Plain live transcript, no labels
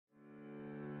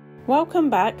Welcome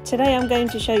back. Today I'm going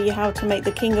to show you how to make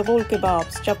the king of all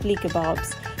kebabs, Chapli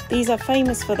kebabs. These are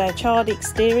famous for their charred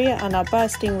exterior and are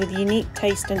bursting with unique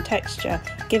taste and texture,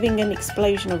 giving an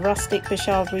explosion of rustic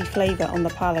Peshawari flavour on the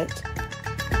palate.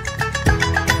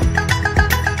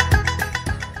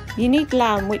 You need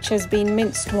lamb which has been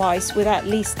minced twice with at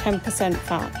least 10%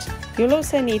 fat. You'll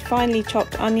also need finely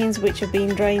chopped onions which have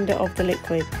been drained of the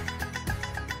liquid.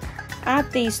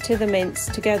 Add these to the mince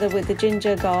together with the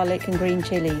ginger, garlic and green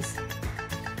chilies.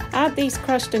 Add these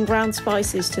crushed and ground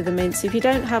spices to the mince. If you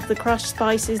don't have the crushed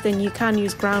spices, then you can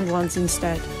use ground ones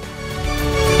instead.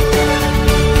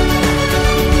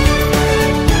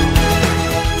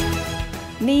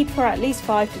 Knead for at least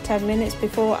 5 to 10 minutes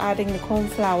before adding the corn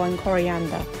flour and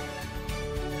coriander.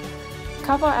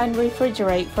 Cover and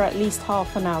refrigerate for at least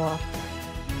half an hour.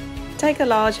 Take a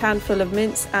large handful of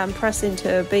mince and press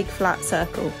into a big flat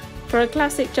circle. For a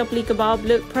classic Chapli kebab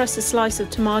look, press a slice of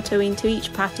tomato into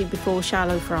each patty before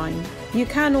shallow frying. You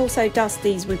can also dust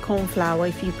these with corn flour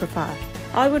if you prefer.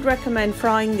 I would recommend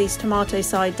frying these tomato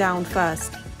side down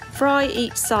first. Fry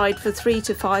each side for 3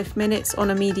 to 5 minutes on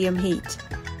a medium heat.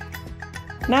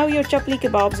 Now your Chapli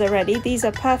kebabs are ready. These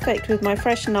are perfect with my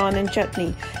fresh naan and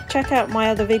chutney. Check out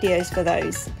my other videos for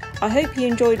those. I hope you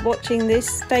enjoyed watching this.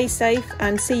 Stay safe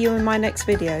and see you in my next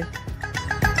video.